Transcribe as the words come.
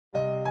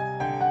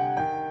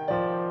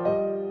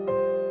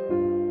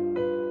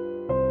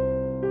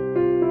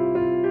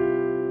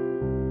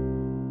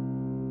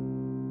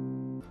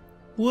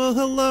Well,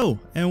 hello,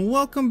 and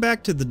welcome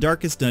back to the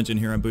Darkest Dungeon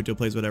here on Buto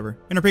Plays Whatever.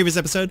 In our previous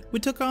episode, we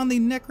took on the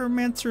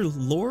Necromancer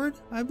Lord,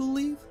 I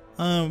believe.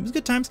 It was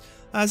good times.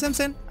 As I'm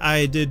saying,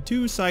 I did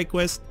two side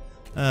quests,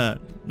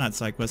 not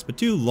side quests, but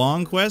two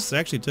long quests. It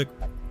actually took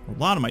a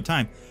lot of my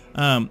time,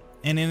 and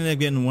ended up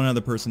getting one other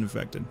person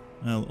infected.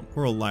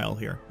 Poor old Lyle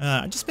here.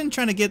 I've just been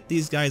trying to get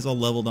these guys all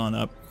leveled on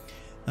up.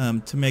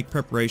 To make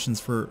preparations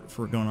for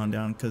going on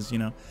down, because you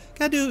know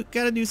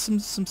gotta do some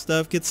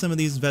stuff, get some of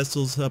these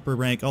Vestals upper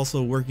rank.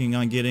 Also working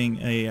on getting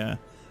a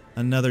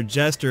another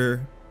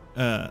Jester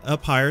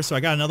up higher, so I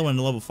got another one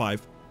to level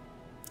 5.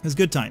 It's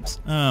good times,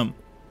 and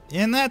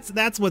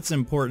that's what's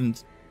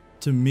important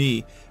to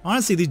me.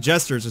 Honestly, these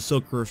Jesters are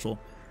so crucial,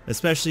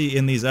 especially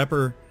in these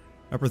upper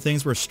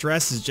things where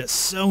stress is just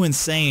so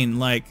insane.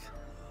 Like,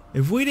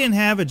 if we didn't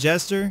have a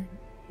Jester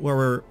where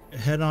we're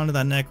head on to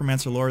that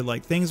Necromancer Lord,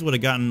 like, things would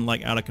have gotten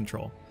like out of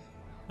control.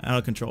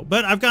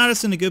 But I've got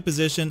us in a good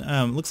position.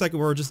 Looks like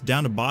we're just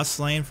down to boss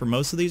slaying for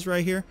most of these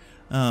right here.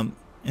 And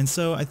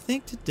so I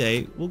think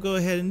today we'll go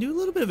ahead and do a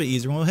little bit of an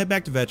easier one. We'll head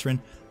back to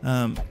Veteran.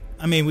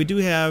 I mean, we do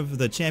have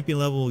the champion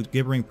level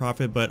Gibbering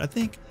Prophet, but I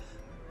think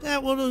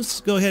that we'll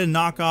just go ahead and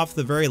knock off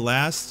the very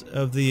last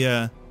of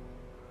the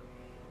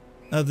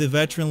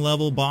veteran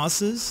level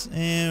bosses,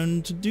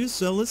 and to do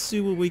so, let's see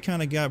what we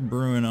kind of got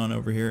brewing on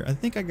over here. I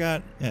think I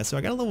got, yeah, so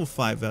I got a level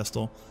 5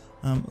 Vestal.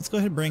 Let's go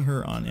ahead and bring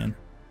her on in.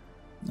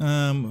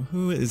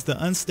 Who is the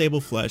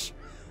Unstable Flesh?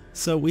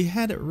 So we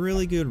had a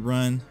really good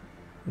run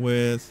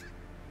with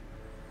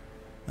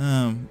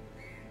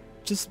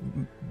just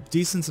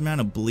decent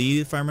amount of bleed,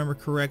 if I remember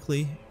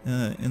correctly,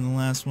 in the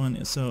last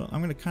one. So I'm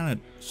going to kind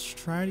of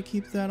try to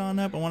keep that on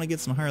up. I want to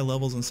get some higher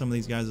levels on some of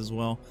these guys as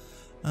well.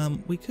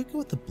 We could go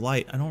with the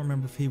Blight. I don't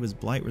remember if he was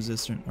Blight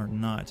resistant or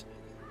not.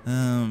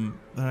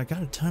 But I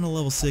got a ton of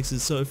level 6s,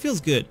 so it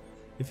feels good.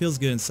 It feels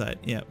good inside.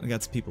 Yeah, I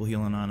got some people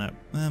healing on up.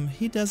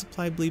 He does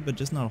apply bleed, but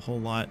just not a whole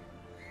lot.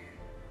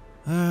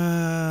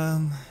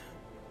 I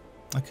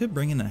could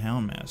bring in the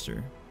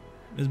Houndmaster.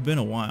 It's been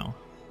a while.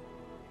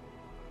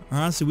 Or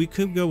honestly, we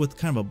could go with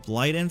kind of a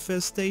Blight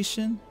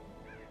infestation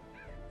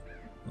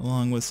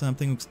along with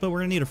something, but we're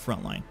gonna need a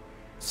front line.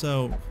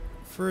 So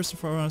first and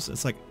foremost,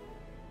 it's like,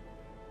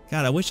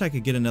 God, I wish I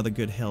could get another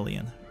good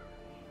Hellion.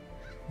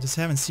 Just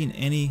haven't seen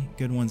any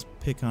good ones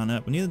pick on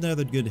up. We need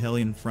another good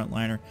Hellion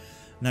frontliner,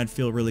 and I'd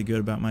feel really good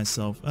about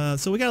myself.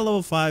 So we got a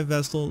level 5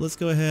 Vestal. Let's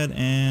go ahead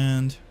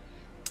and,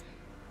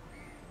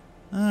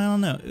 I don't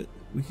know.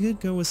 We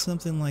could go with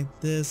something like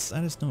this.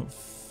 I just don't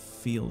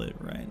feel it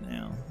right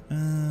now.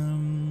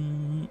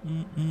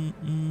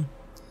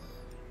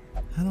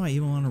 How do I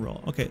even want to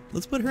roll? Okay,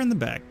 let's put her in the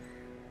back.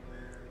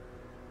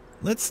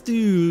 Let's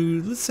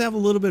have a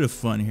little bit of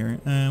fun here.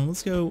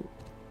 Let's go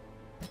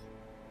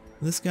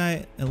this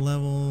guy at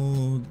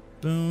level,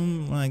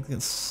 boom, like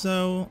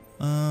so.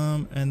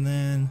 And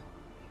then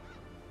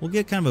we'll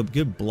get kind of a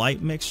good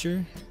Blight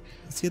mixture.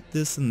 Let's get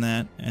this and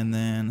that, and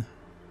then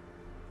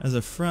as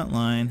a front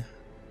line,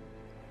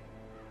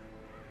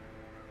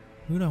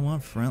 who do I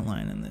want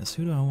frontline in this?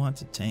 Who do I want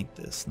to tank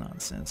this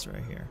nonsense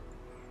right here?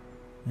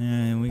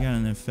 And we got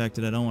an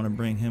infected. I don't want to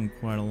bring him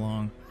quite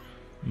along.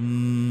 We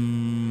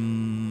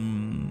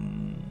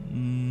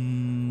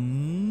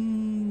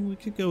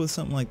could go with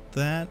something like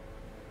that.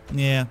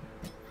 Yeah.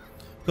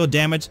 Go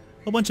damage. A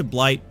whole bunch of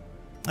Blight.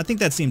 I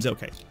think that seems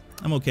okay.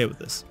 I'm okay with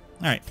this.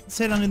 Alright, let's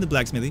head on into the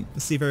blacksmithy.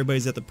 Let's see if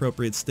everybody's at the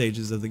appropriate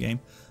stages of the game.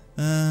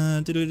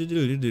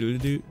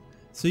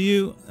 So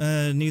you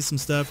need some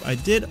stuff. I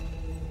did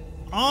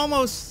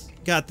almost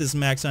got this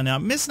maxed on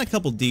out. Missing a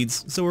couple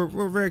deeds, so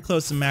we're very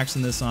close to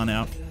maxing this on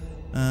out.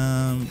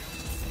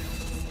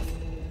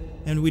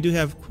 And we do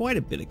have quite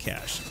a bit of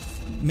cash.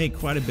 Made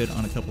quite a bit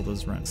on a couple of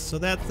those runs. So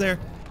that's there.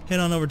 Head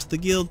on over to the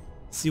guild.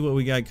 See what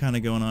we got kind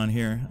of going on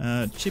here.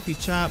 Chippy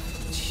Chop,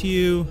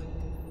 Chew.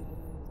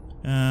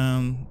 We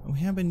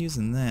have been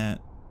using that.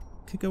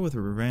 Could go with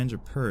a Revenge or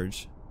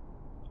Purge.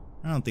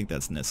 I don't think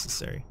that's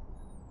necessary.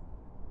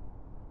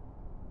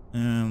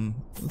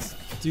 Let's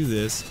do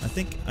this. I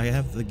think I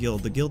have the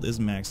guild. The guild is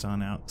maxed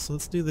on out. So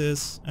let's do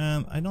this.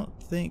 I don't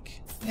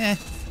think...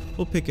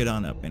 we'll pick it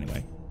on up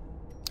anyway.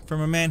 From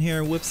a man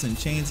here, whips and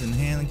chains and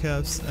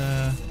handcuffs.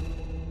 I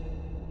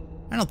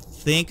don't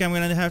think I'm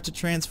gonna have to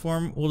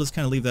transform. We'll just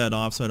kind of leave that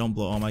off so I don't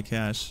blow all my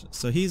cash.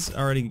 So he's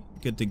already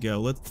good to go.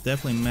 Let's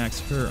definitely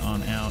max her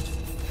on out.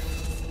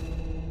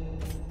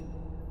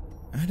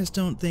 I just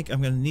don't think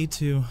I'm gonna need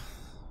to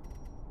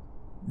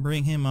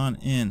bring him on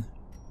in.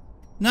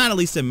 Not at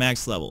least at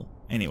max level.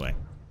 Anyway.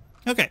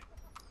 Okay.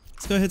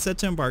 Let's go ahead, set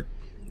to embark.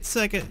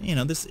 Second, you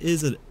know, this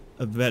is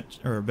a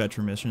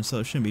veteran mission, so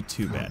it shouldn't be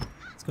too bad.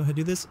 Let's go ahead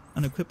and do this.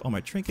 Unequip all my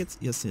trinkets.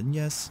 Yes and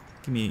yes.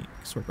 Give me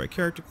sort by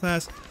character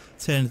class.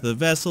 Let's head into the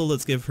vessel.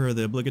 Let's give her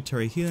the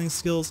obligatory healing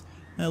skills.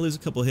 I lose a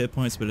couple hit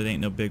points, but it ain't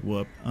no big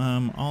whoop.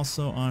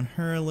 Also on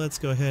her, let's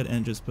go ahead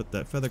and just put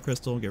that feather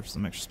crystal. Give her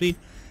some extra speed.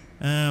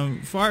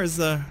 As far as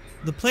the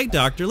plague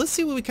doctor, let's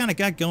see what we kind of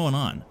got going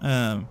on.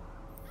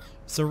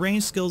 So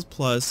range skills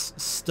plus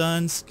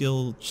stun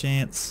skill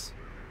chance.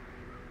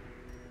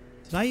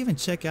 Did I even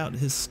check out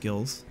his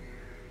skills?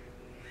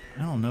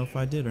 I don't know if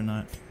I did or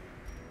not.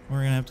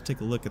 We're gonna have to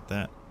take a look at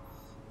that.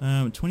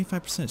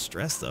 25%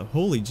 stress though.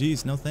 Holy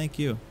jeez, no thank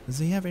you. Does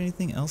he have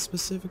anything else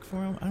specific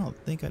for him? I don't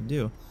think I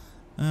do.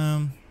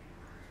 15%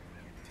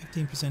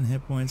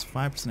 hit points,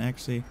 5%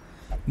 actually.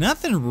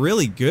 Nothing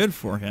really good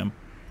for him,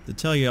 to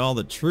tell you all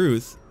the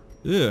truth.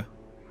 Ugh.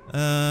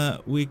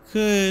 We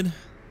could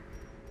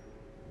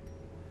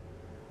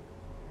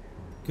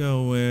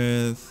go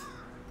with,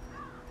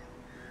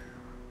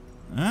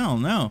 I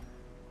don't know,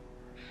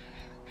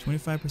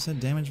 25%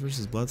 damage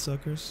versus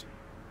bloodsuckers.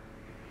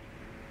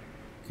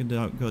 Could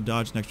go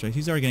dodge next strike.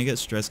 He's already gonna get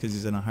stressed because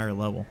he's in a higher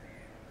level.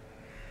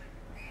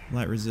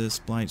 Light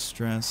resist, blight,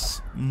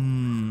 stress.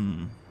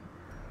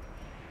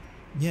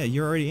 Yeah,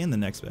 you're already in the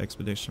next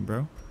expedition,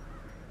 bro.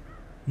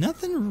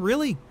 Nothing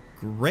really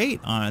great,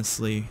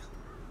 honestly,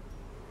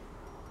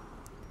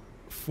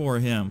 for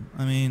him.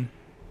 I mean,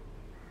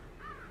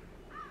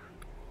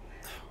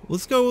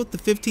 let's go with the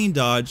 15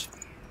 dodge,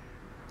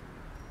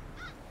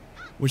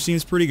 which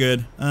seems pretty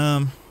good.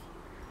 I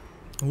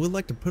would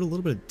like to put a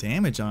little bit of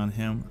damage on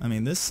him. I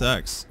mean, this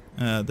sucks.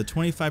 The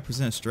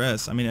 25%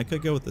 stress. I mean, I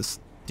could go with this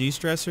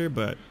de-stressor,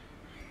 but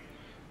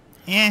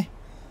not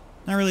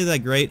really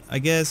that great. I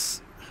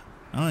guess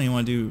I don't even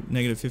want to do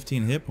negative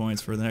 15 hit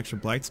points for the extra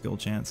blight skill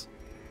chance.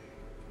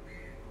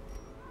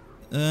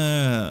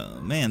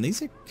 Man,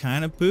 these are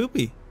kind of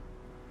poopy.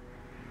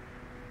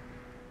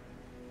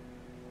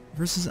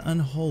 Versus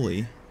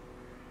unholy.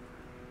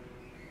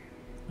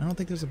 I don't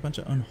think there's a bunch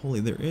of unholy.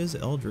 There is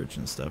eldritch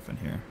and stuff in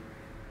here.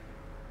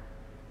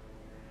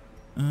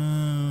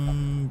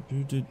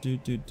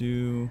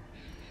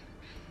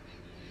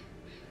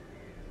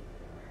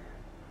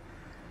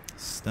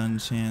 Stun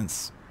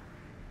chance.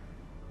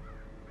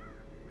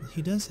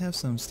 He does have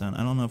some stun.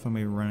 I don't know if I'm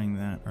gonna be running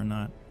that or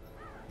not.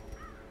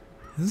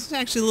 This is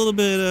actually a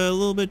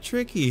little bit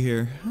tricky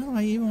here. How do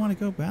I even want to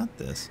go about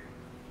this?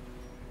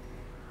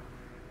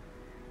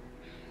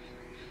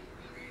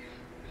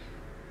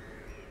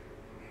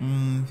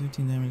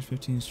 15 damage,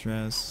 15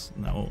 stress.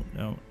 No.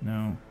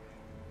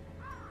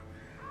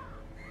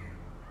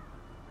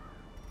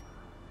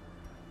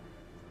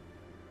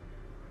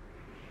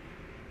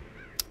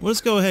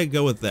 Let's go ahead and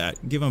go with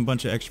that. Give him a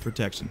bunch of extra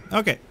protection.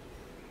 Okay.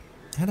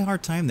 Had a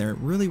hard time there. It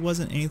really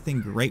wasn't anything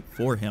great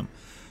for him.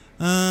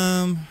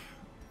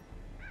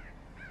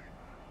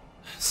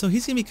 So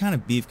he's going to be kind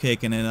of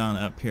beefcaking it on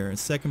up here.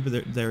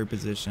 Secondary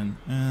position.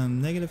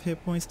 Negative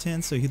hit points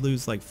 10, so he'd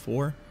lose like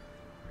 4.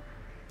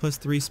 Plus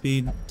 3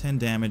 speed, 10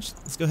 damage.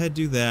 Let's go ahead and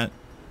do that.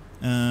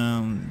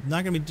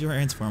 Not going to be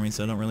transforming,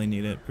 so I don't really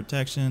need it.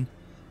 Protection.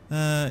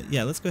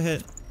 Yeah, let's go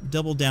ahead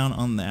double down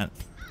on that.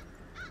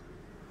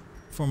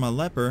 For my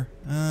leper,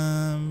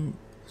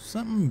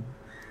 something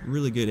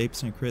really good.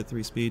 8% crit,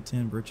 3 speed,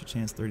 10 virtue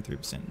chance,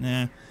 33%.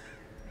 Nah.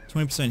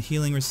 20%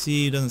 healing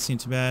received, doesn't seem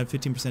too bad.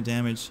 15%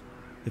 damage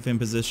if in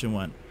position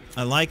 1.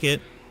 I like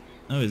it.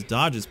 Oh, his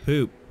dodge is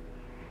poop.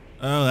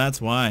 Oh, that's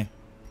why.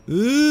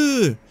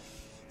 Ooh.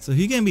 So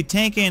he's gonna be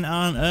tanking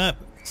on up.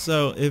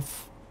 So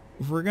if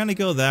we're gonna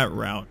go that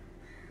route,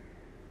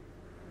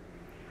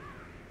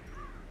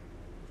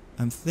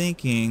 I'm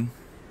thinking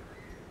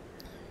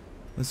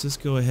let's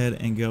just go ahead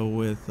and go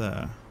with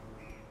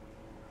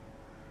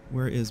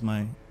where is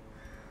my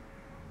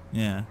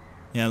yeah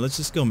let's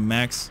just go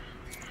max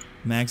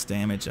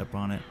damage up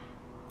on it.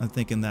 I'm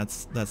thinking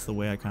that's the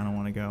way I kind of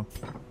want to go.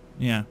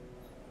 Yeah.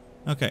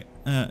 Okay.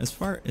 As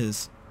far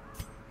as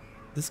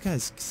this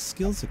guy's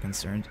skills are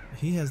concerned,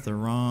 he has the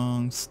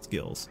wrong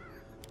skills.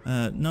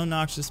 No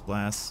noxious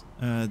blasts.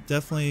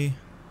 Definitely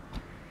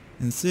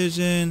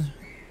incision.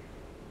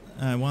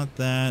 I want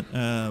that.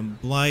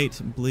 Blight,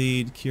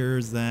 bleed,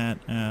 cures that.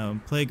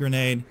 Plague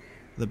grenade,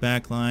 the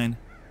back line.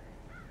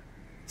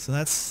 So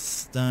that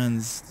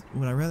stuns.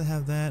 Would I rather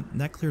have that?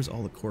 That clears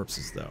all the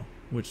corpses though,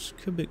 which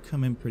could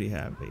come in pretty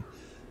heavy.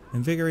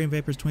 Invigorating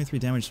vapors, 23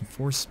 damage and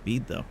 4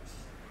 speed though.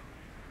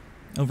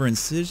 Over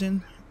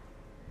incision.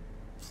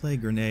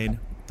 Plague grenade.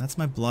 That's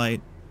my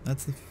blight.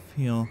 That's the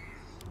heal.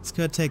 Let's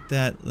go take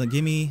that.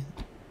 Give me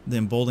the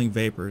emboldening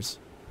vapors,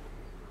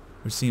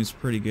 which seems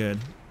pretty good.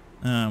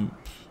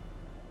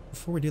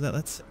 Before we do that,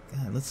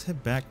 let's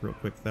head back real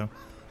quick though,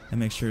 and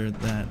make sure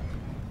that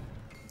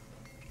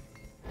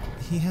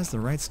he has the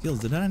right skills.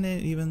 Did I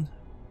even?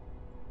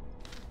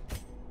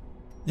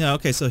 Yeah.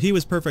 Okay. So he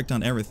was perfect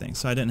on everything,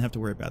 so I didn't have to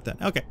worry about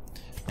that. Okay.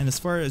 And as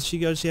far as she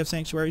goes, she has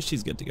sanctuary.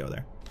 She's good to go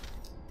there.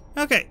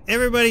 Okay.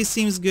 Everybody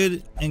seems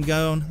good and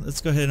going.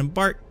 Let's go ahead and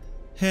embark.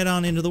 Head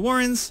on into the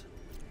Warrens.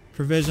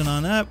 Provision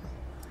on up.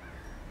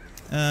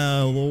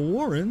 The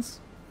Warrens.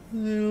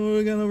 What do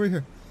we got over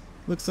here?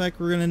 Looks like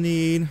we're gonna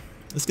need.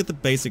 Let's get the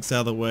basics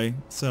out of the way.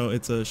 So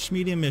it's a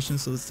medium mission.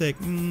 So let's take.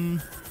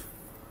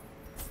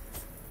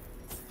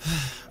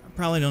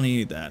 Probably don't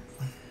need that,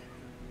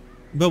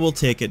 but we'll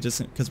take it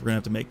just because we're gonna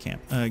have to make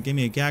camp. Give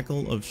me a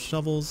gackle of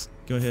shovels.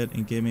 Go ahead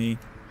and give me.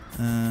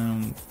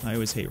 I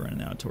always hate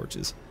running out of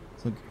torches.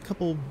 So a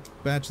couple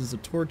batches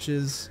of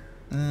torches.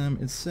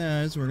 It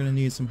says we're gonna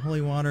need some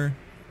holy water.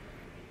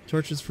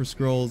 Torches for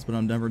scrolls, but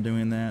I'm never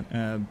doing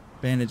that.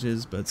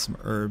 bandages, but some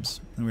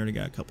herbs. And we already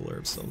got a couple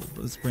herbs, so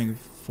let's bring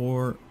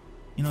 4.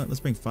 You know what? Let's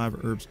bring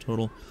 5 herbs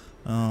total.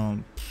 I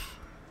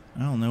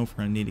don't know if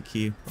we're gonna need a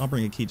key. I'll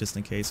bring a key just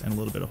in case, and a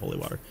little bit of holy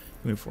water.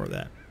 Give me 4 of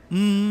that.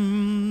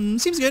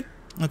 Seems good.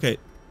 Okay,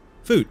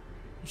 food,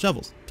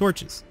 shovels,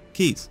 torches,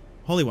 keys,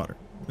 holy water,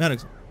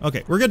 medics.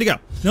 Okay, we're good to go.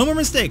 No more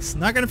mistakes.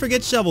 Not gonna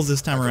forget shovels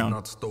this time around. I could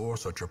not store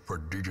such a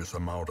prodigious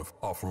amount of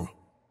offal,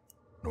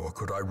 nor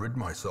could I rid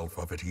myself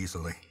of it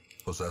easily,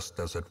 possessed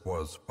as it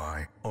was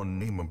by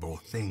unnameable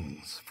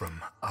things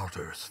from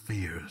outer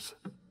spheres.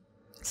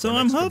 So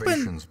When I'm hoping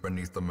excavations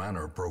beneath the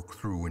manor broke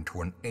through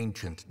into an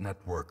ancient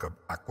network of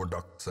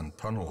aqueducts and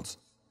tunnels,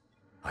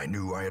 I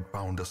knew I had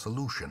found a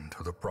solution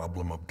to the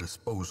problem of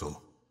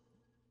disposal.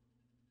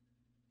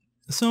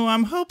 So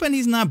I'm hoping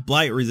he's not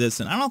blight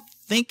resistant. I don't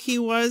think he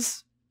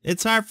was.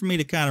 It's hard for me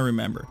to kind of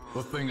remember.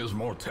 The thing is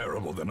more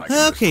terrible than I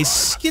can Okay,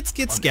 describe.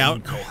 skit scout.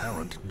 An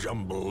incoherent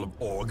jumble of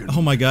organs,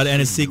 Oh my god, and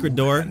his secret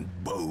door.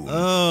 and bone.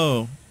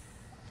 Oh,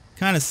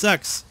 kind of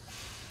sucks.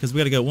 Because we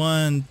got to go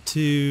 1,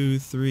 2,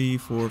 3,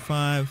 4,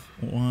 5.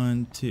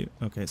 1, 2.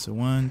 Okay, so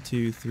 1,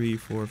 2, 3,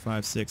 4,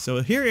 5, 6.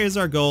 So here is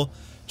our goal.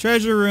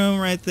 Treasure room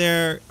right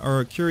there,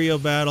 or curio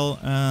battle.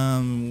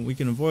 We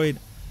can avoid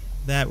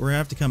that. We're going to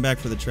have to come back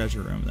for the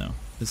treasure room, though.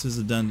 This is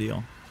a done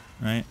deal,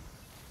 right?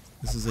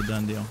 This is a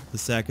done deal. The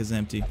sack is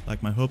empty,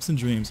 like my hopes and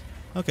dreams.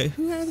 Okay,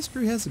 who out of this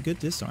crew has a good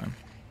disarm?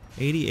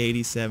 80,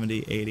 80,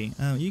 70, 80.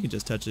 Oh, you can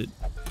just touch it.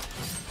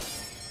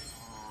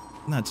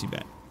 Not too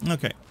bad.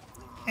 Okay.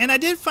 And I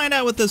did find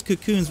out what those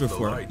cocoons were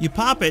for. You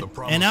pop it,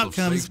 and out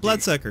comes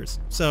bloodsuckers.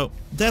 So,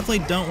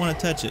 definitely don't want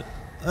to touch it.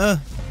 I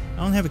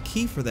don't have a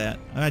key for that.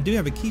 I do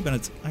have a key,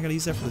 but I gotta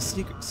use that for the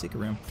secret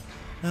room.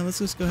 Now, let's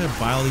just go ahead and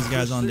file these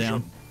guys on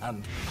down.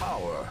 And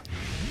power.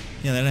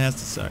 Yeah, that has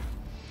to suck.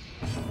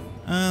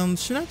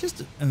 Should I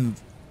just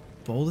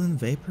embolden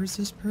vapors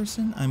this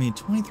person? I mean,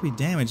 23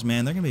 damage,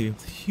 man. They're gonna be able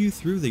to hew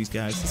through these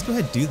guys. Let's go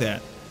ahead and do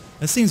that.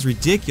 That seems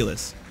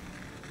ridiculous.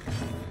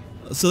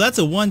 So that's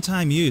a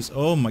one-time use.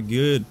 Oh my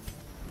god.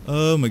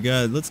 Oh my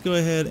god. Let's go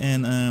ahead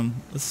and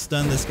let's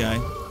stun this guy.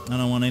 I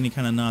don't want any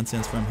kind of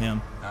nonsense from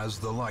him. As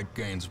the light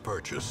gains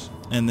purchase,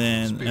 and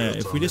then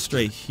if we just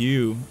straight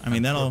hew, I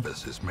mean that'll.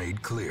 Purpose is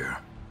made clear.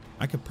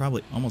 I could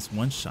probably almost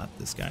one-shot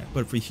this guy,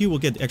 but for hew we'll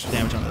get extra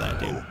damage onto that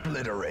dude.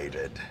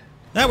 Obliterated.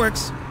 That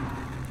works.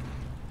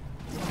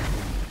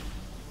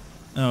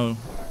 Oh,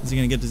 is he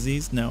gonna get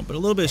disease? No, but a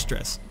little bit of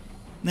stress.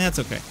 That's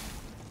okay.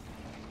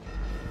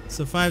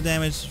 So 5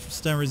 damage,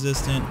 stun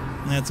resistant.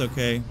 That's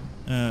okay.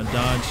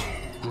 Dodge.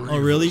 Oh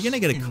really? You're gonna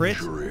get a crit?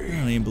 I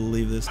don't even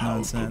believe this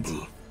nonsense.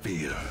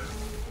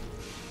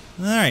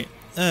 Alright,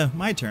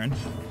 my turn.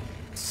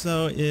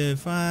 So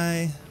if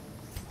I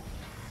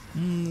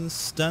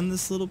stun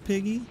this little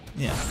piggy?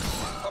 Yeah.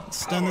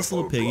 Stun this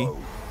little piggy.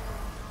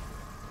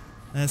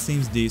 That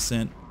seems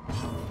decent.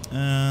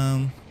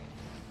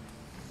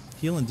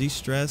 Heal and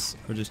de-stress,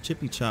 or just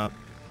chippy chop.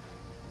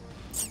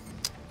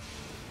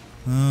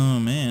 Oh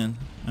man,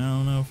 I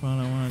don't know if I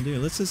want to do it.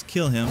 Let's just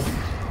kill him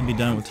and be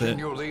done with it.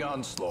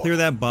 Clear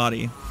that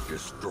body.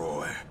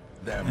 Destroy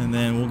them. And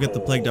then we'll get the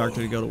Plague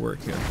Doctor to go to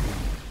work here.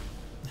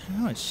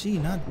 How is she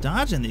not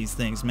dodging these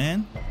things,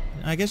 man?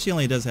 I guess she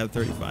only does have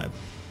 35.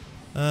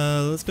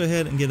 Let's go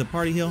ahead and get a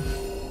party heal.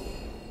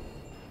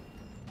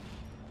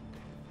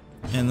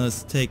 And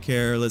let's take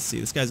care, let's see,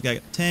 this guy's got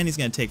 10, he's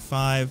gonna take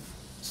 5.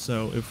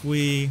 So if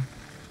we...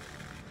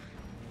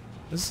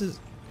 This is...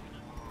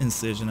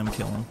 Incision, I'm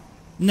killing him.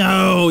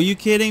 No! You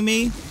kidding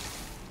me?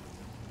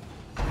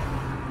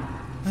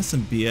 That's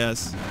some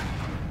BS.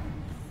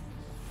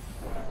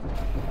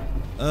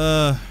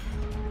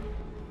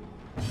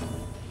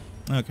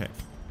 Okay.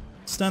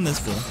 Stun this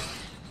fool.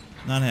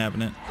 Not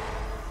having it.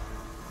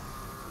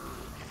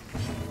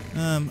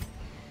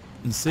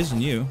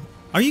 Incision you.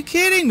 Are you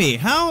kidding me?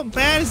 How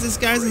bad is this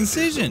guy's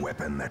incision? A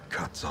weapon that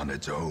cuts on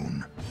its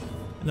own.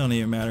 It don't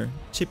even matter.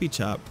 Chippy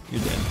chop, you're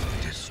dead.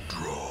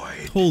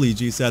 Destroyed. Holy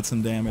jeez, that's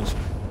some damage.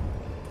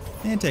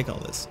 And take all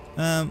this.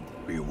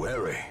 Be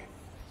wary.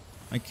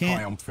 I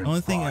can't. The only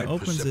thing that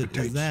opens it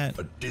is that.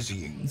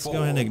 Let's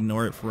go ahead and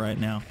ignore it for right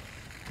now,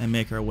 and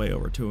make our way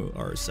over to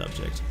our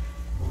subject.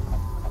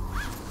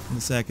 And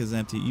the sack is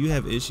empty. You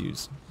have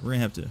issues. We're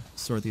gonna have to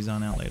sort these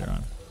on out later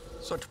on.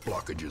 Such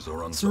blockages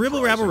are unsurprising. So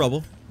ribble, rabble,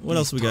 rubble. What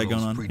else we got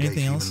going on?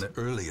 Anything else? The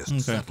earliest Okay.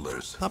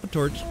 settlers. Pop a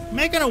torch.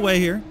 Making our way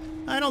here.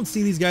 I don't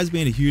see these guys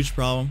being a huge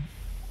problem.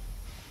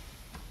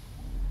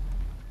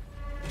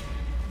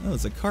 Oh,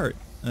 it's a cart.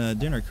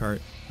 Dinner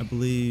cart. I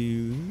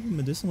believe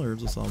medicinal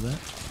herbs will solve that.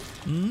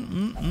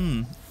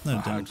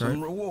 Not a dinner cart.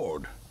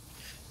 Reward.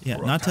 Yeah,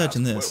 for a not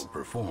touching task this. well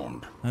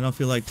performed. I don't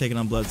feel like taking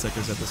on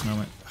bloodsuckers at this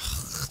moment.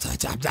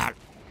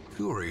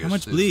 Curious How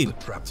much is bleed? the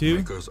trap 2?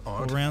 maker's 4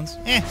 art. rounds?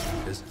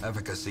 His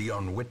efficacy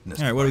unwitnessed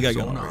Alright, what do we by got his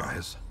going own over here?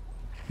 eyes.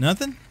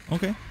 Nothing?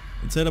 Okay.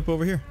 Let's head up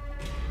over here.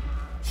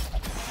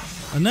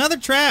 Another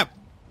trap!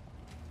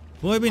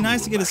 Boy, it'd be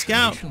nice to get a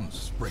scout. Machinations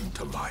spring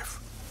to life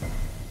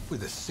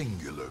with a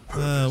singular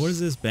purpose. What is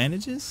this?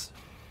 Bandages?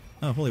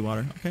 Oh, holy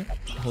water. Okay.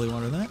 Holy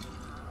water that.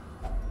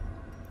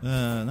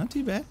 Not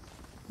too bad.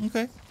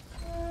 Okay.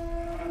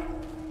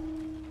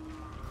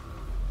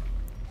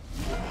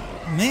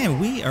 Man,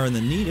 we are in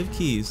the need of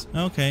keys.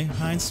 Okay,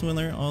 Hind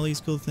Swindler, all these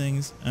cool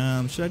things.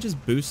 Should I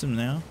just boost him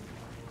now?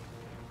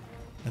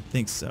 I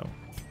think so.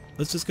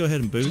 Let's just go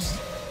ahead and boost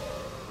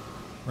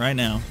right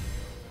now.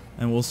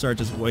 And we'll start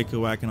just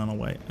whacking on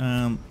away.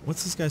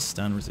 What's this guy's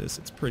stun resist?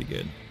 It's pretty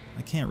good.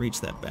 I can't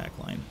reach that back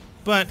line.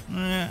 But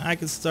I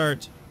could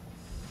start...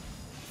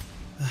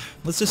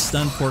 let's just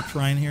stun Pork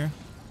Ryan here.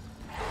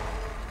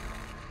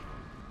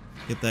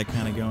 Get that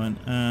kind of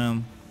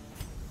going.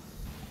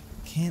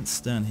 Can't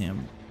stun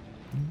him.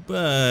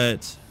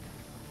 But...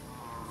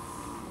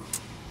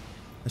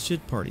 I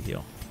should party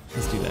heal.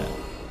 Let's do that.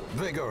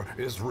 Vigor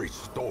is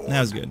restored.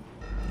 That was good.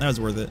 That was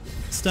worth it.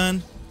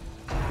 Stun.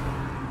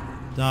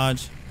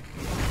 Dodge.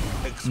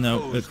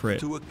 No, a crit.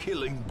 To a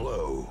killing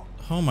blow.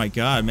 Oh my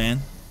god, man.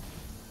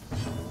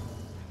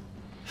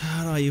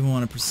 How do I even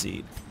want to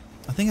proceed?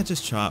 I think I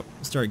just chop,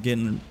 start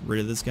getting rid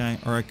of this guy,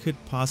 or I could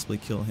possibly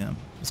kill him.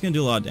 It's gonna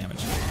do a lot of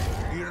damage.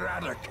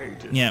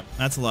 Eradicated. Yeah,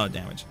 that's a lot of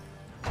damage.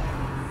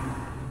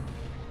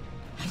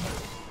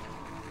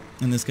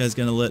 And this guy's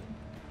gonna let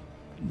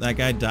that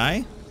guy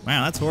die?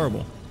 Wow, that's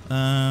horrible.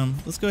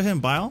 Let's go ahead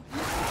and bile.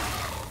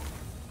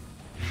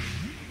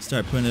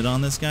 Start putting it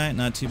on this guy.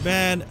 Not too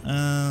bad.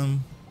 Oh,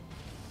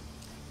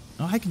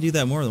 I can do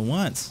that more than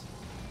once.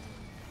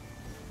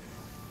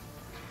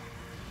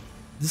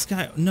 This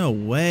guy, no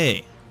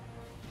way.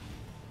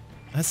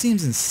 That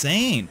seems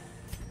insane.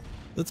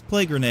 Let's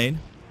play grenade.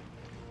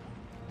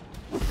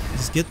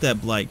 Just get that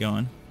blight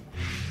going.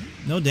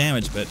 No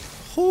damage, but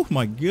oh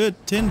my good,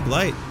 10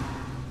 blight.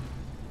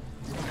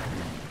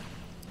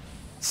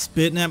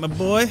 Spitting at my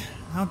boy.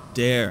 How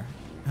dare.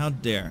 How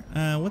dare.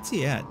 What's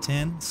he at?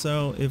 10?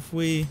 So if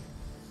we...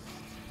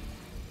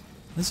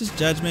 This is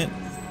judgment.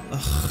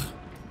 Ugh.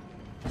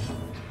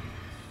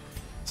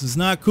 This is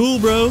not cool,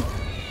 bro.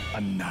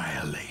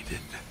 Annihilated.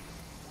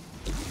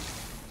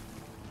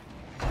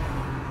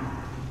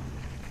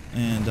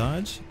 And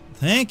dodge.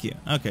 Thank you.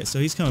 Okay, so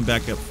he's coming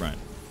back up front.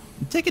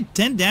 I'm taking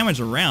 10 damage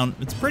a round.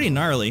 It's pretty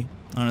gnarly,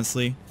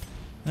 honestly.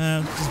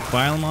 Just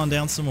bile him on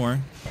down some more.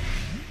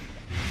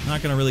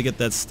 Not gonna really get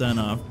that stun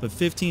off, but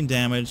 15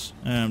 damage.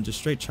 Just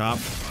straight chop.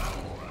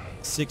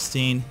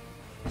 16.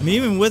 I mean,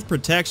 even with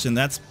protection,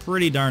 that's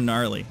pretty darn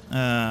gnarly.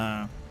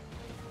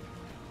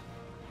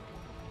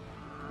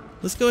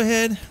 Let's go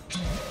ahead.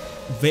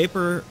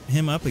 Vapor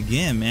him up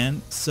again,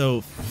 man.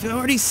 So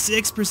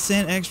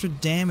 46% extra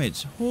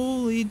damage.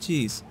 Holy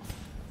jeez.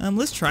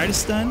 Let's try to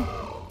stun.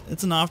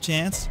 It's an off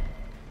chance.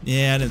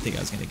 Yeah, I didn't think I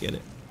was gonna get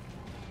it.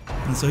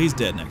 And so he's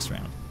dead next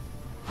round.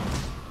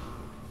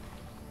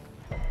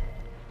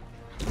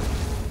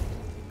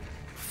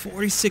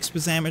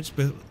 46% damage,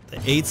 but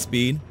the 8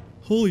 speed.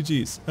 Holy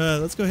jeez.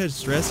 Let's go ahead and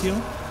stress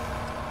heal.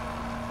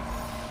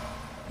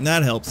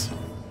 That helps.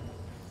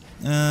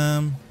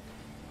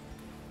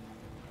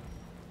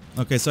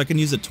 Okay, so I can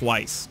use it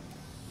twice.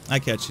 I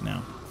catch you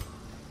now.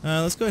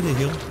 Let's go ahead and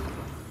heal.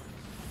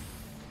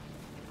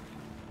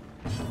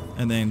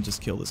 And then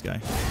just kill this guy.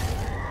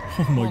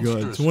 Oh my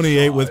god,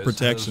 28 with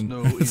protection.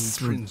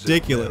 That's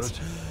ridiculous.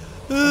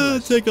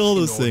 Take all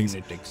those things.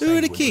 Ooh,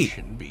 and a key.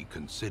 Be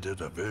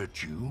considered a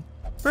virtue.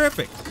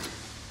 Perfect.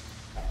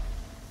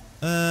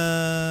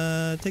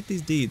 Take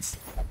these deeds.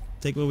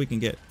 Take what we can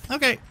get.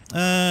 Okay.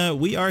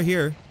 We are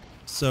here.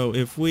 So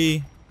if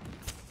we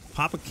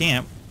pop a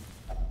camp.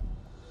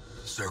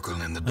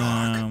 Circle in the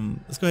dark.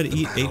 Let's go ahead and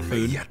eat 8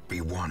 food. Yet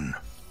be won.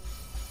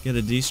 Get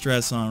a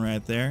de-stress on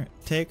right there.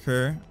 Take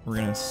her. We're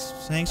gonna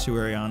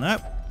sanctuary on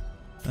up.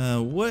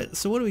 So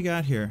what do we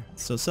got here?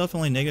 So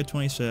self-only negative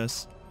 20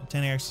 stress,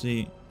 10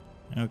 accuracy.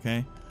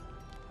 Okay.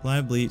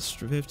 Live bleach,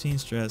 15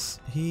 stress.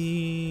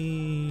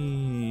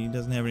 He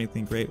doesn't have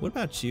anything great. What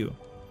about you?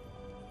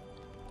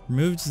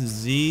 Removes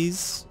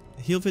disease.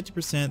 Heal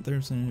 50%.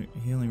 30%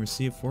 healing.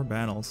 Receive 4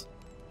 battles.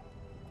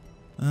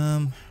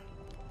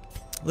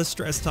 Let's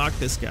stress talk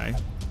this guy.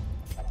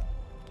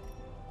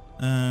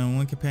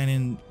 1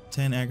 companion,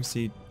 10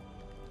 accuracy,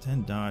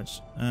 10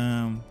 dodge.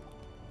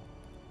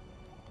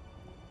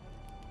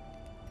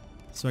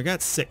 So I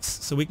got 6.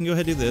 So we can go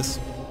ahead and do this.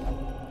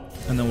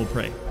 And then we'll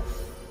pray.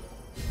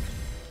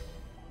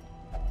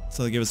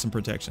 So they give us some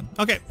protection.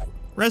 Okay,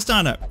 rest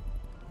on up.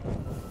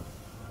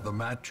 The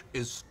match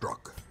is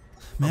struck.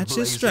 Match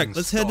is struck.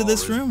 Let's head to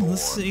this room.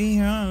 Let's see.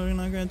 Oh, we're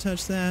not gonna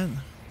touch that.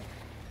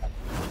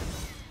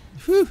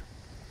 Whew.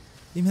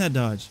 Give me that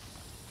dodge.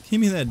 Give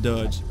me that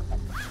dodge.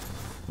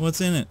 What's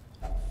in it?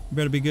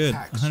 Better be good.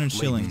 100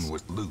 shillings.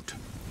 With loot.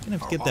 Gonna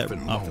have to get that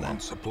off of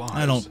that.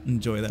 I don't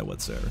enjoy that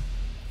whatsoever.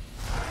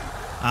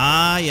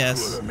 Ah,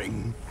 yes.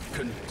 Worming,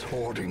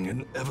 contorting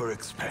and ever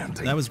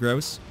expanding. That was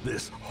gross.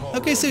 This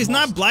okay, so he's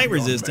not blight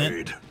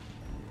resistant.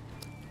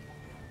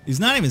 He's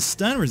not even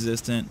stun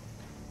resistant.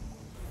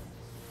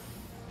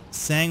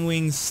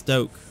 Sanguine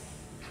Stoke.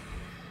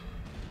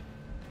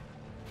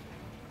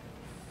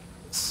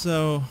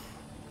 So,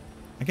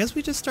 I guess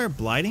we just start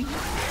blighting?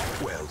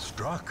 Well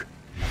struck.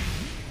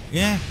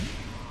 Yeah.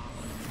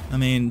 I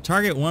mean,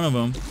 target one of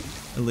them,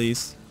 at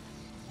least.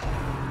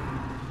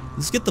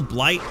 Let's get the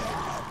blight.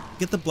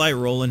 Get the blight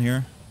rolling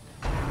here.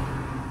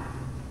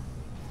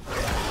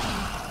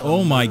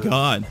 Oh my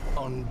god.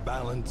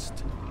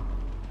 Unbalanced.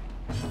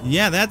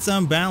 Yeah, that's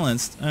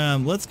unbalanced.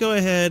 Let's go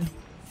ahead.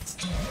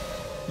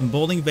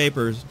 Emboldening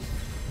vapors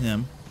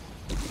him.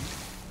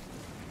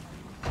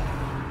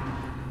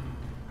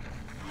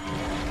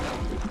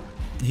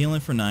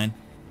 Healing for 9.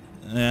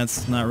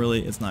 That's not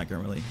really, it's not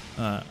gonna really.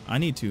 I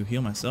need to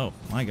heal myself.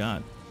 My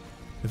god.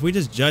 If we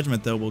just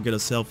judgment though, we'll get a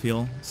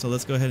self-heal. So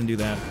let's go ahead and do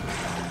that.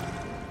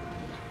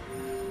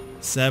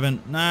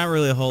 7. Not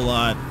really a whole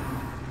lot.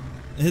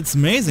 It's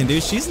amazing,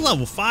 dude. She's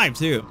level 5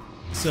 too.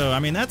 So, I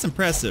mean, that's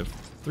impressive.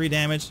 3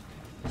 damage.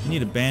 You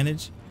need a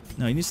bandage.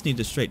 No, you just need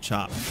to straight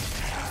chop.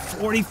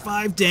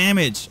 45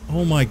 damage.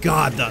 Oh my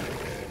god.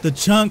 The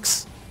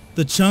chunks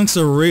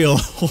are real.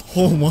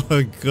 Oh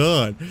my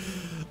god.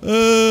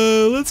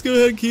 Let's go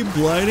ahead and keep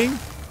gliding.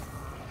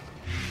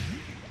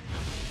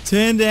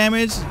 10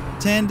 damage.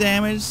 10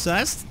 damage. So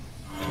that's...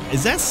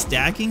 Is that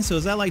stacking? So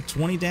is that like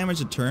 20 damage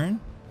a turn?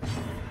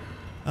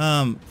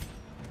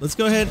 Let's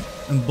go ahead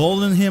and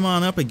embolden him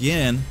on up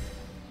again.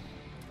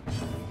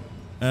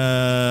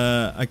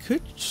 I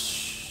could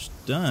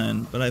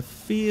stun, but I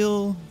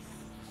feel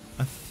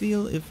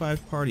if I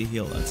party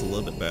heal, that's a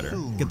little bit better.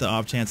 Get the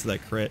off chance of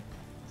that crit.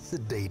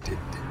 Sedated.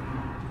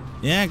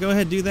 Yeah, go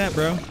ahead, do that,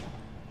 bro.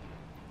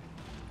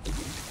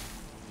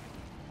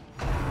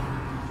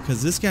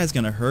 Because this guy's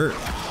gonna hurt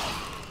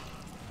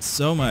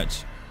so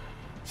much.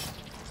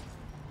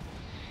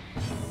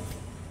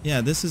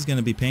 Yeah, this is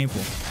gonna be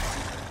painful.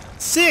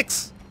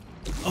 6!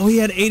 Oh, he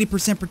had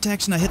 80%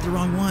 protection. I hit the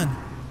wrong one.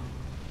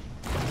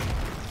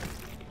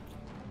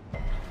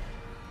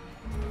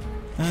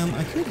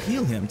 I could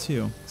heal him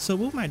too, so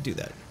we might do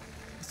that.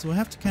 So we'll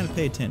have to kind of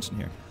pay attention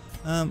here.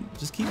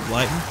 Just keep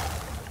blighting.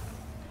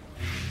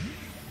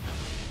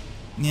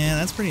 Yeah,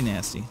 that's pretty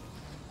nasty.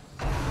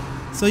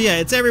 So yeah,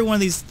 it's every one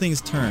of these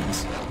things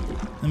turns.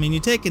 I mean, you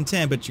take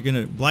Contend, but you're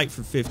gonna blight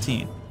for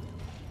 15.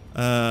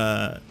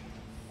 So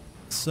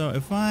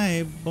if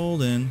I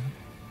bolden,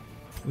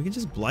 we can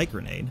just blight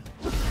grenade.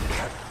 A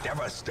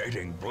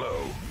devastating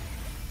blow.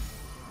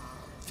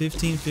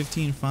 15,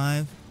 15,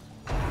 5.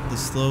 The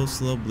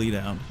slow bleed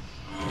out.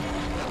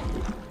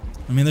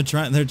 I mean,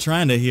 they're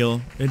trying to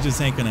heal. It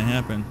just ain't gonna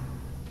happen.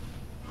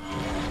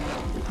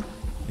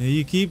 Yeah,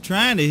 you keep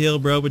trying to heal,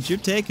 bro, but you're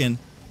taking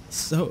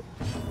so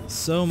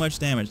much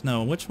damage.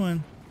 No, which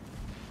one?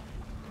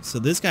 So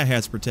this guy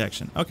has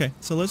protection. Okay,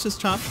 so let's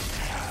just chop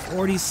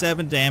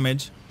 47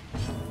 damage.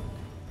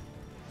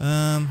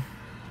 This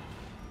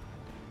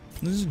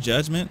is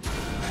judgment.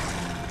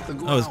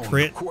 Oh, it's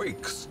crit.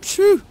 Quakes.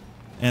 Phew.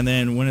 And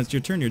then when it's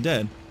your turn, you're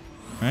dead.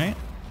 Right?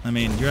 I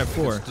mean, you're at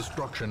 4. Its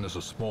destruction is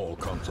a small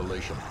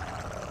consolation,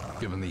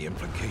 given the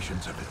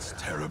implications of its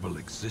terrible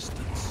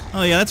existence.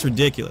 Oh yeah, that's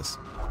ridiculous.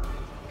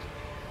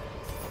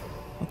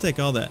 I'll take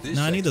all that.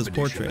 No, I need those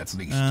portraits. At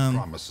least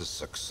promises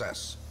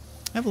success.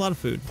 I have a lot of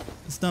food.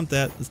 Let's dump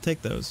that. Let's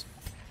take those.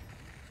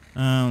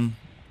 I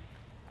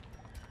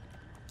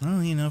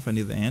don't even know if I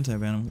need the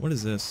anti-venom. What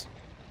is this?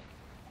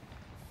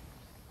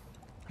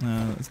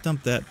 Let's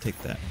dump that.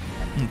 Take that.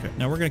 Okay.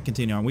 Now we're gonna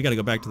continue on. We got to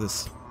go back to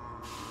this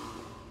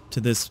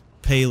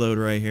payload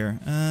right here.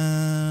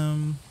 I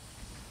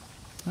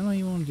don't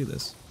even want to do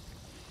this.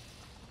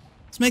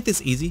 Let's make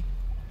this easy.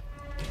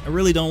 I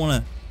really don't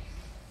want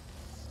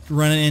to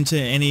run into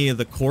any of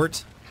the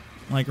court,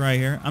 like right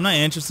here. I'm not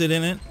interested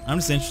in it. I'm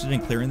just interested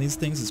in clearing these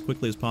things as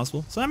quickly as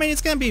possible. So I mean,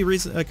 it's gonna be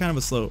kind of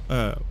a slow,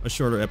 a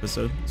shorter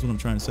episode. That's what I'm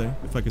trying to say.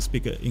 If I could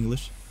speak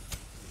English.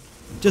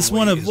 Just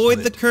want to avoid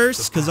the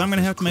curse, because I'm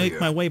gonna have to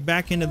make my way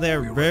back into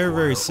there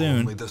very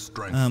soon.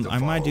 I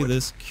might do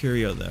this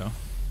curio though.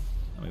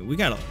 I mean, we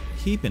got a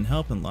heaping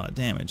helping a lot of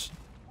damage.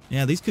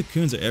 Yeah, these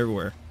cocoons are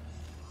everywhere.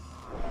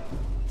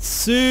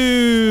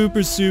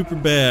 Super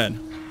bad.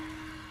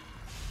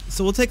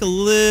 So we'll take a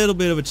little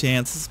bit of a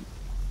chance.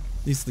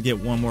 At least to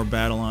get one more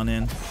battle on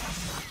in.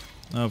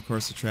 Oh, of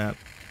course, the trap.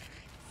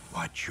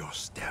 Watch your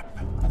step.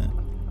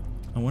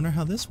 I wonder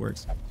how this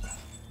works.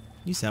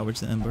 You salvage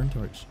the unburned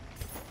torch.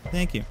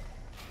 Thank you.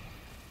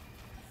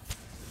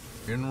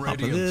 In Pop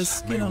of radiance,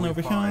 this. Get may on we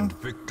over here. find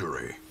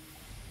victory.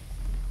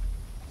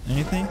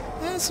 Anything?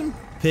 Some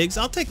pigs.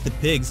 I'll take the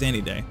pigs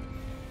any day.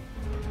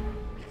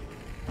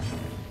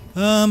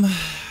 I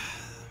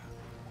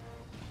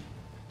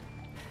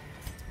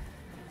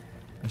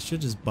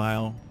should just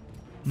bile.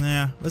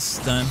 Nah, let's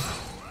stun.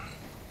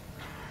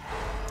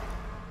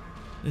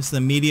 Just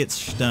immediate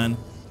stun.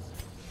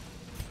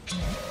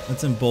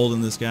 Let's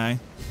embolden this guy.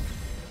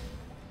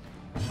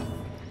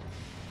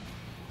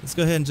 Let's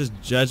go ahead and just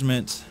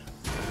judgment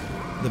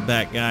the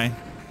back guy.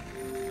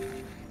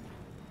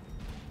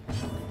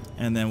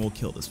 And then we'll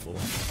kill this fool.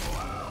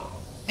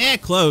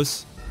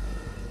 Close.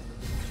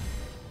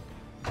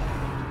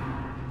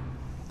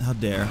 How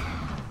dare.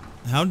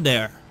 How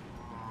dare.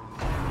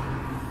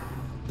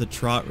 The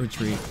trot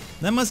retreat.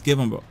 That must give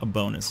him a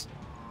bonus.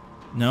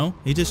 No?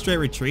 He just straight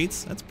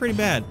retreats? That's pretty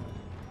bad.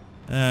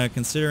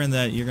 Considering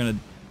that you're gonna,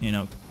 you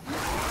know,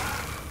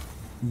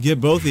 get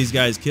both these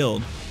guys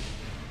killed.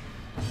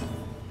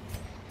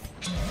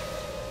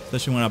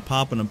 Especially when I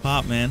pop and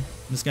pop, man.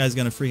 This guy's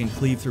gonna freaking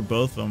cleave through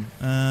both of them.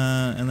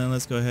 And then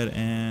let's go ahead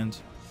and...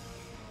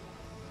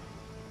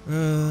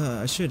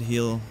 I should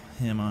heal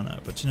him on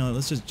up. But you know what,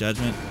 let's just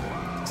judgment.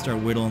 Start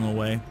whittling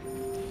away.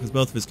 Because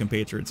both of his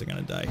compatriots are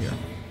gonna die here.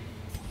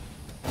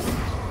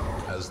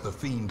 As the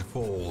fiend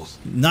falls,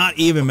 not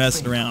even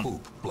messing around.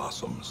 Hope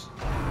blossoms.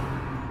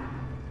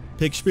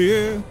 Pick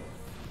spear.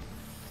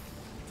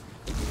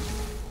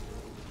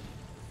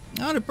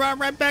 Oh, it brought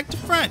right back to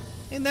front.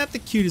 Ain't that the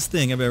cutest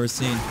thing I've ever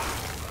seen?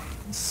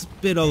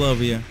 Spit all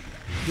over you.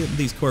 Get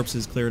these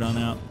corpses cleared on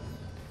out.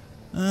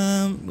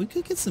 We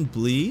could get some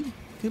bleed.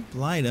 Could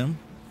blight him.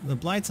 The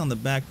blight's on the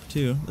back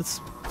too. Let's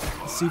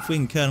see if we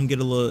can cut him, get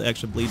a little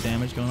extra bleed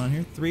damage going on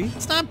here. 3.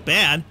 It's not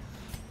bad.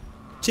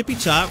 Chippy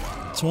chop.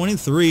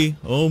 23.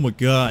 Oh my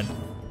god.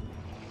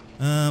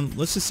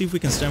 Let's just see if we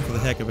can stun for the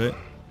heck of it.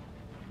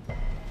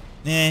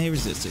 Nah, he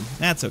resisted.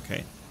 That's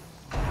okay.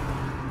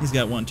 He's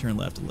got 1 turn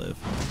left to live.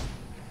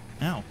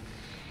 Ow.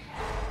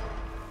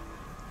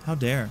 How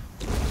dare.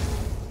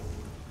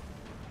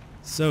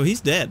 So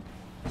he's dead.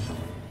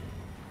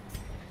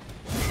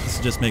 This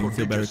will just make him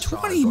feel better.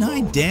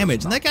 29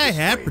 damage, and that guy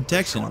had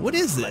protection. What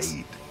is this?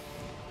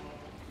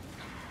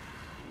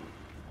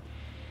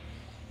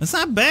 That's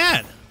not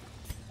bad.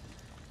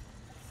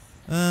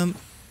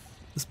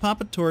 Let's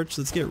pop a torch.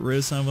 Let's get rid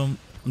of some of them.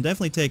 I'm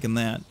definitely taking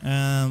that.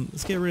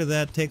 Let's get rid of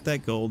that. Take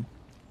that gold.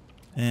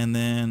 And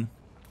then...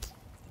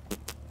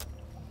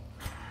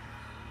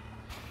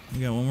 we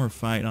got one more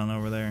fight on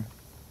over there.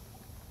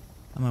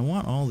 I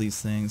want all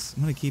these things.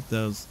 I'm going to keep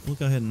those. We'll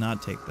go ahead and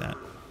not take that.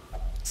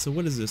 So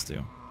what does this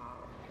do?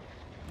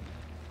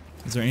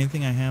 Is there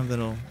anything I have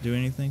that'll do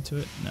anything to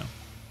it? No.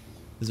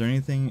 Is there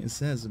anything it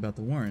says about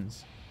the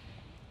Warrens?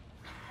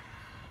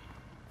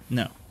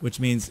 No. Which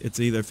means it's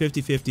either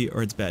 50-50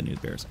 or it's bad news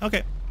bears.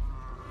 Okay.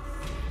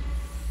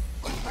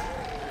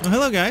 Oh,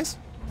 hello guys.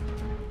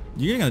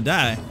 You're going to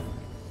die.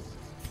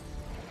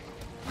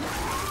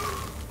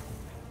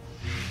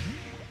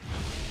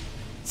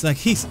 It's like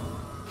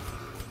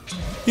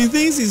he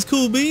thinks he's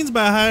cool beans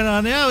by hiding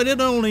on out. It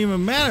don't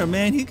even matter,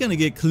 man. He's gonna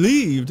get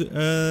cleaved.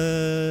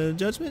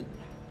 Judgment?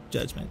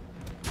 Judgment.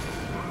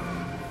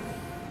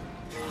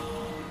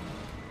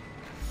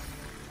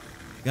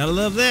 Gotta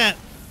love that.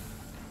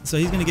 So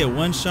he's gonna get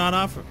 1 shot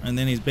off, and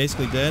then he's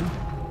basically dead.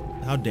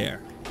 How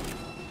dare?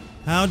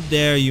 How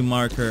dare you,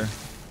 marker?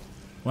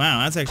 Wow,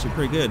 that's actually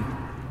pretty good.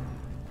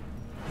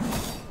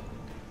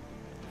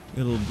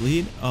 Get a little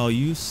bleed. Oh,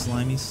 you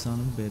slimy son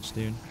of a bitch,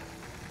 dude.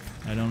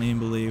 I don't even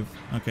believe.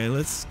 Okay,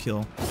 let's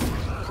kill.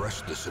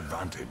 Press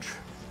disadvantage.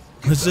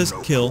 Let's just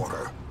kill.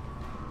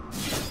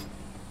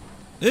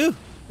 Ooh.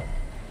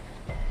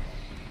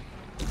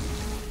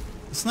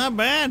 It's not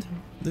bad.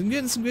 They're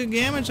getting some good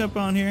damage up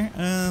on here.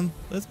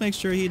 Let's make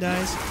sure he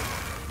dies.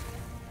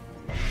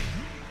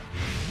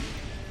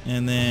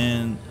 And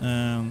then,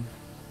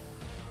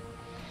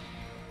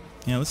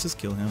 yeah, let's just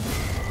kill him.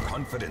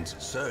 Confidence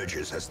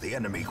surges as the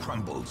enemy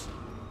crumbles.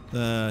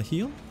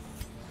 Heal?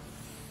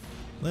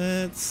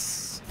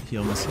 Let's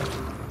heal myself.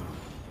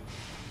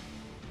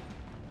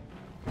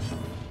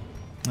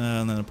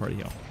 And then a party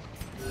heal.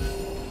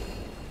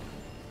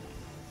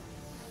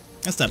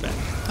 That's not bad.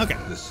 Okay.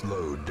 The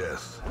slow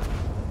death.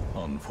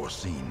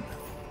 Unforeseen.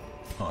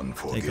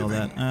 Unforgiving. Take all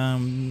that.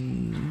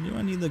 Do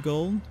I need the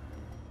gold?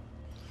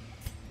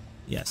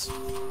 Yes.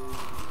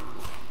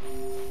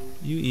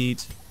 You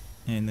eat,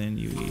 and then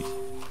you eat.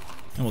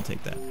 And we'll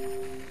take that.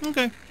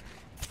 Okay.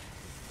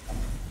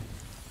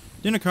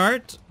 Dinner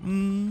cart.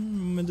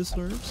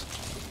 Medicinal herbs.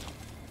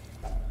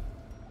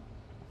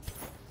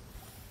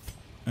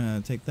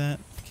 Take that.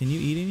 Can you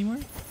eat anymore?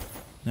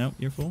 Nope,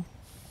 you're full.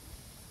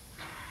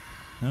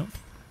 Nope.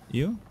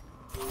 You?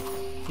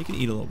 You can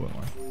eat a little bit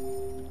more.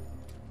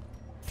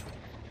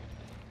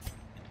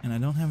 And I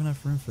don't have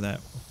enough room for that.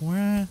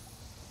 Where?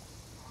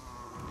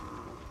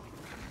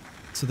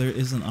 So there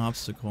is an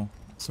obstacle.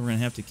 So we're gonna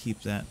have to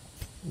keep that.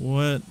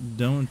 What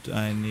don't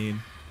I need?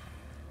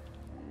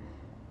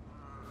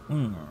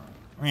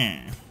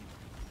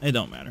 It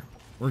don't matter.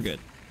 We're good.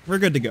 We're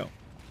good to go.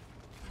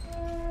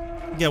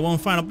 We got one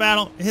final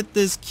battle. Hit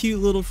this cute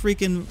little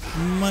freaking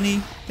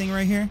money thing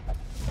right here.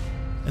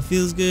 It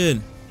feels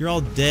good. You're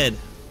all dead.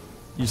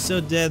 You're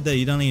so dead that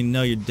you don't even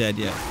know you're dead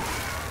yet.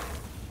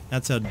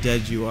 That's how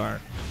dead you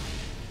are.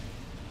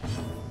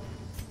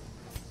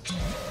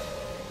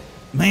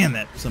 Man,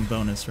 that's some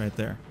bonus right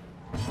there.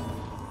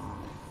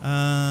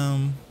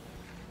 I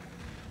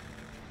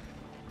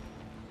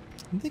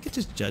think it's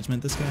just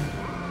judgment this guy.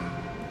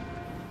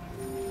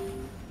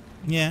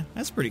 Yeah,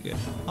 that's pretty good.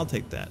 I'll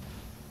take that.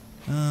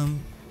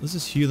 Let's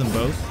just hew them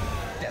both.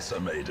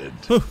 Decimated.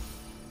 Whew.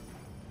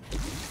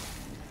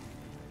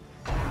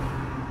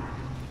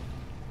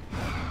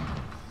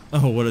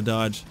 Oh, what a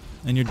dodge.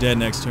 And you're dead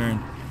next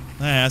turn.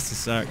 That has to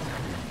suck.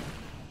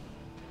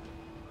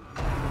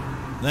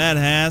 That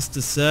has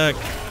to suck.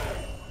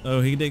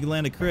 Oh, he did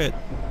land a crit.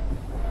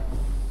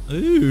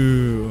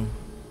 Ooh.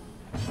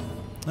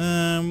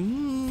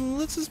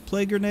 Let's just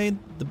play grenade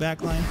the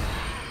back line.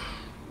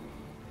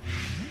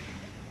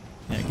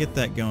 Yeah, get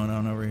that going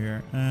on over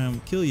here.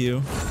 Kill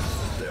you.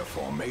 Their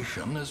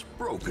formation is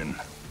broken.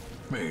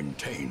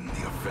 Maintain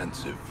the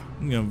offensive.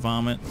 I'm gonna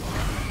vomit.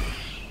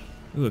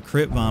 Ooh, a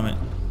crit vomit.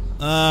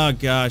 Oh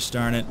gosh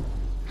darn it.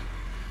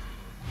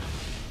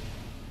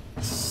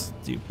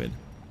 Stupid.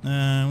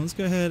 Let's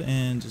go ahead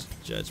and just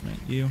judgment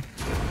you.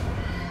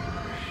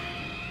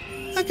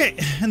 Okay,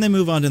 and then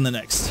move on to the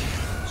next.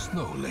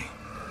 Slowly,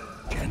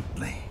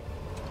 gently.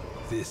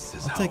 This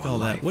is I'll take all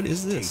that. What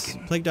is this?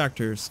 Taken. Plague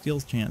Doctor,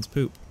 skills chance,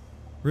 poop.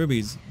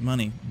 Rubies,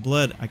 money,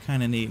 blood, I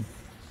kinda need.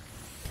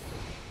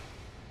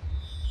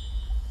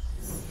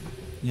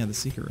 Yeah, the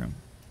secret room.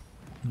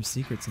 There's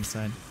secrets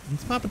inside.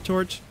 Let's pop a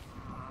torch.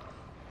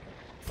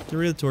 Get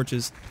rid of the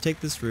torches.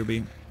 Take this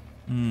ruby.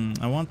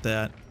 I want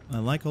that. I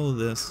like all of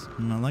this.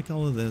 I like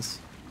all of this.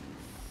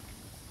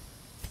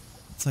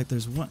 It's like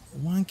there's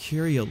one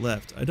curio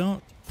left. I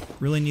don't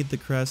really need the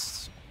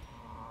crests,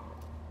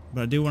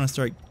 but I do want to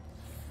start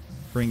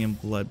bringing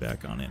blood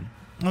back on in.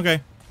 Okay.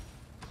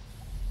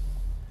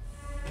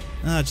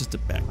 Just a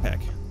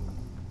backpack.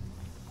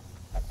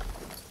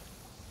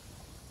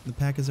 The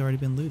pack has already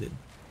been looted.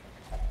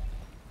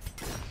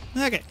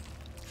 Okay.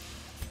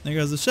 There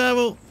goes the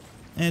shovel.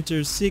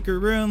 Enters secret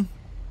room.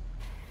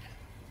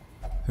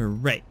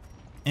 Hooray.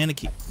 And a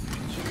key.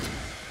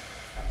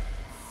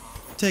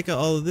 Take out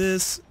all of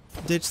this.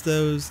 Ditch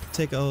those.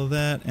 Take all of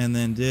that. And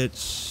then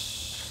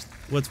ditch...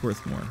 What's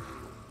worth more?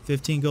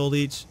 15 gold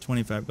each.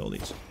 25 gold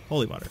each.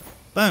 Holy water.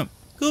 Boom.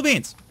 Cool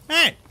beans.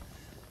 Alright.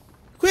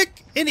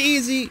 Quick and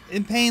easy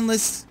and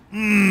painless.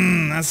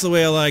 That's the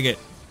way I like it.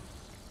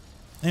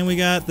 And we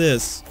got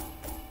this.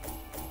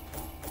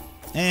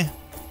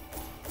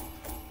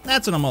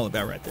 That's what I'm all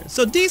about right there.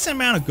 So decent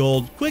amount of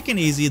gold, quick and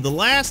easy. The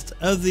last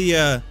of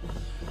the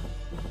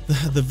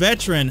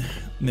veteran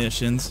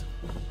missions.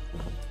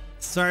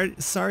 Sorry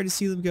to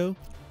see them go,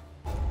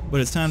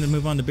 but it's time to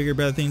move on to bigger,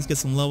 better things. Get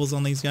some levels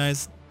on these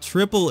guys.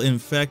 Triple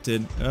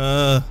infected.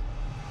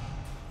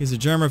 He's a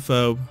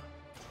germaphobe.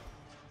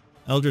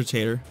 Eldritch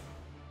hater.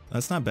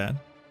 That's not bad.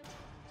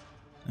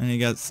 And he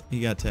got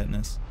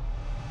tetanus.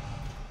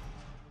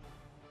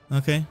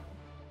 Okay.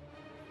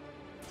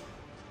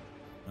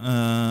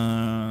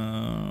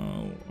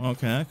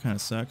 Okay, that kind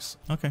of sucks.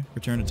 Okay,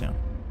 return to town.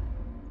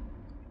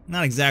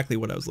 Not exactly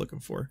what I was looking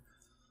for.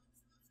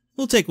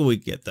 We'll take what we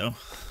get, though.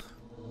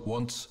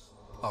 Once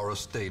our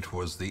estate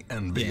was the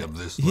envy of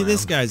this land.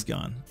 This guy's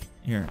gone.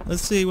 Here,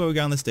 let's see what we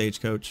got on the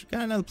stagecoach.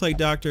 Got another plague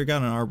doctor,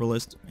 got an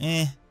arbalist.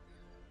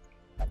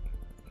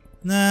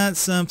 Not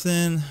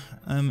something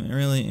I'm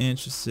really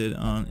interested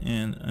on,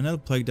 and another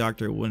plague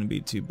doctor wouldn't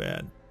be too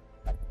bad.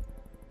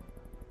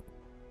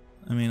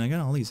 I mean, I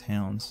got all these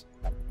hounds.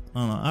 I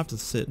don't know, I'll have to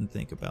sit and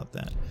think about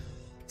that.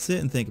 Let's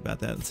head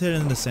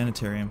into the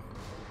sanitarium.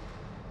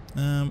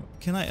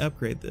 Can I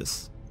upgrade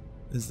this?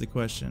 Is the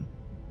question.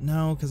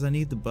 No, because I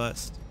need the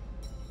bust.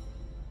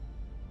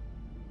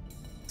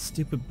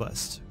 Stupid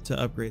bust to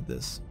upgrade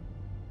this.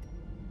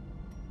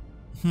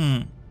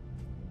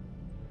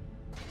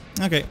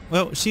 Okay,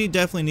 well, she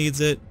definitely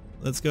needs it.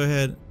 Let's go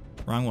ahead.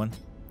 Wrong one.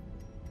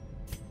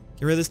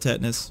 Get rid of this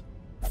tetanus.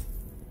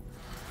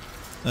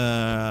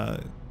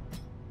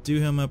 Do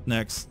him up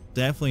next.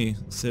 Definitely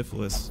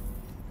syphilis.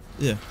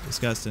 Yeah,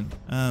 disgusting.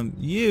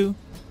 You,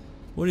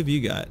 what have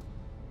you got?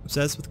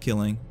 Obsessed with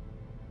killing.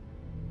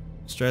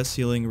 Stress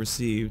healing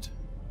received.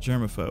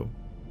 Germaphobe.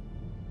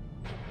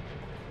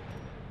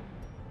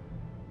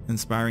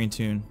 Inspiring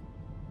tune.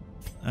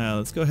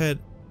 Let's go ahead.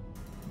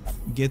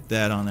 Get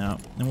that on out.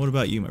 And what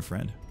about you, my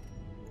friend?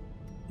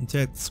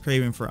 Intense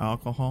craving for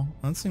alcohol.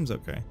 That seems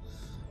okay.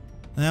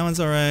 That one's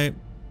alright.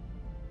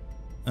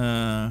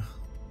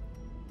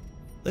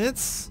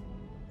 Let's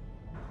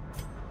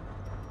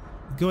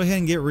go ahead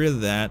and get rid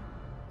of that.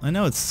 I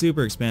know it's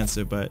super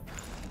expensive, but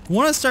I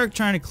want to start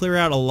trying to clear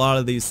out a lot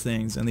of these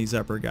things and these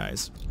upper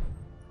guys.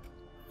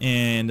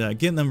 And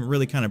getting them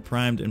really kind of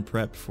primed and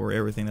prepped for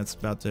everything that's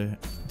about to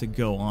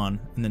go on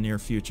in the near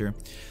future.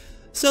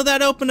 So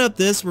that opened up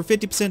this. We're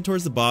 50%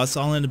 towards the boss.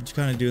 I'll end up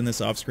kind of doing this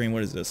off screen.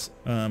 What is this?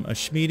 A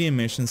medium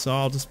mission, so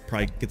I'll just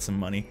probably get some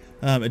money.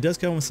 It does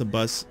come with some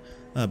bus.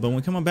 But when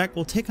we come on back,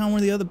 we'll take on one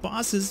of the other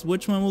bosses.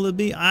 Which one will it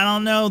be? I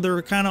don't know.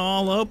 They're kind of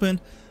all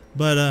open.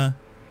 But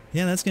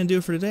yeah, that's going to do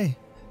it for today.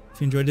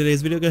 If you enjoyed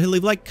today's video, go ahead and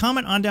leave a like,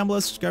 comment on down below,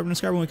 subscribe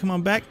when we come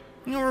on back.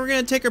 You know, we're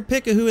going to take our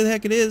pick of who the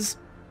heck it is.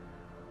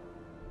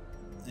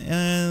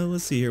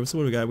 Let's see here. So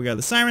what do we got? We got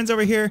the sirens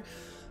over here.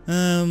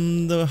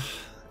 The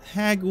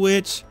hag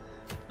witch.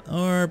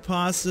 Or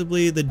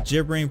possibly the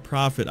gibbering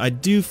prophet. I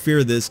do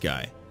fear this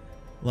guy.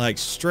 Like,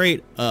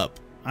 straight up.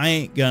 I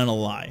ain't gonna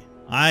lie.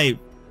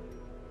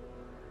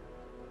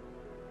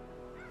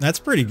 That's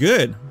pretty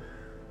good.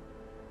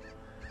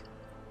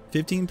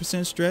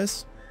 15%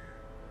 stress.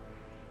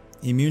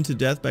 Immune to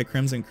death by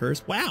Crimson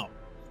Curse. Wow.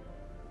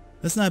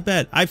 That's not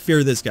bad. I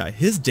fear this guy.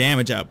 His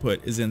damage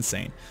output is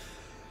insane.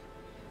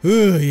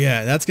 Ooh,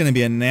 yeah. That's gonna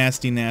be a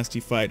nasty, nasty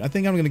fight. I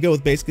think I'm gonna go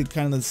with basically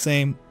kind of the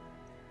same...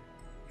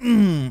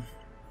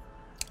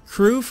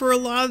 crew for a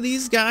lot of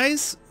these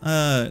guys,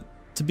 to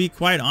be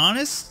quite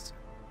honest,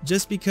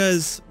 just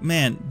because,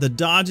 man, the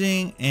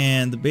dodging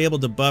and the be able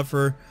to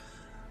buffer,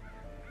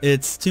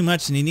 it's too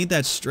much, and you need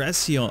that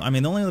stress heal. I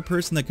mean, the only other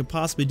person that could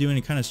possibly do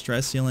any kind of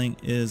stress healing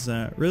is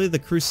really the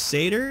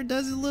Crusader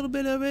does a little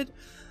bit of it.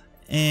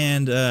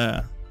 And,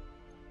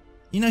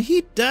 you know,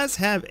 he does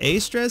have a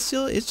stress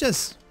heal. It's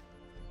just,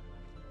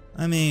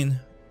 I mean,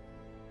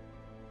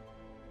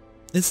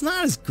 it's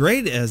not as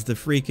great as the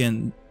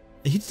freaking...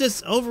 He's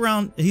just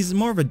he's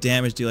more of a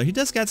damage dealer. He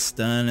just got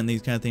stun and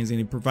these kind of things, and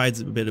he provides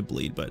a bit of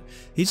bleed, but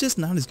he's just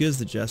not as good as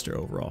the Jester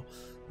overall,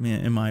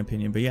 in my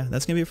opinion. But yeah,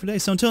 that's going to be it for today.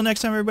 So until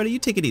next time, everybody, you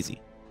take it easy,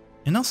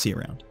 and I'll see you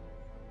around.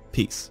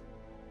 Peace.